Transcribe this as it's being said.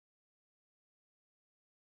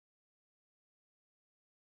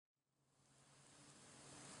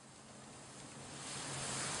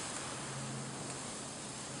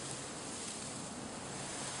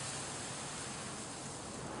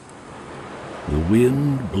The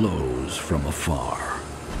wind blows from afar.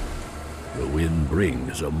 The wind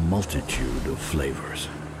brings a multitude of flavors.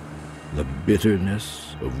 The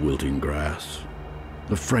bitterness of wilting grass,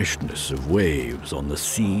 the freshness of waves on the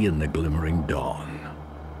sea in the glimmering dawn.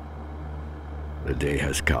 The day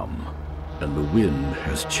has come, and the wind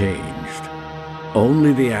has changed.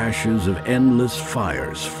 Only the ashes of endless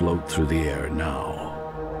fires float through the air now.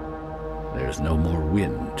 There's no more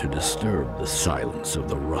wind to disturb the silence of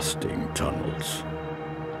the rusting tunnels.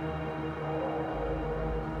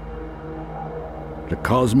 The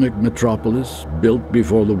cosmic metropolis, built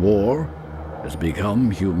before the war, has become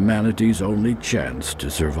humanity's only chance to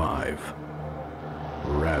survive.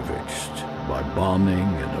 Ravaged by bombing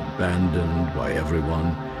and abandoned by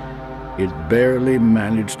everyone, it barely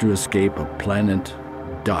managed to escape a planet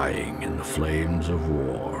dying in the flames of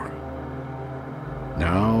war.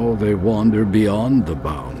 Now they wander beyond the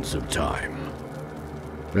bounds of time.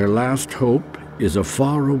 Their last hope is a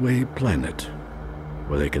faraway planet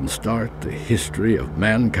where they can start the history of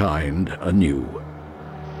mankind anew.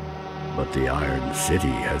 But the Iron City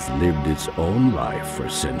has lived its own life for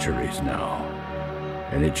centuries now,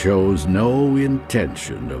 and it shows no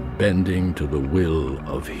intention of bending to the will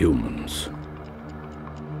of humans.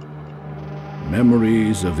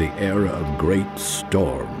 Memories of the era of great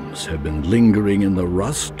storms have been lingering in the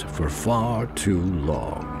rust for far too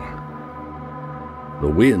long. The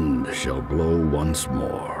wind shall blow once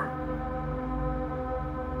more.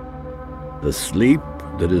 The sleep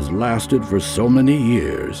that has lasted for so many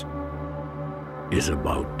years is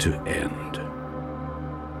about to end.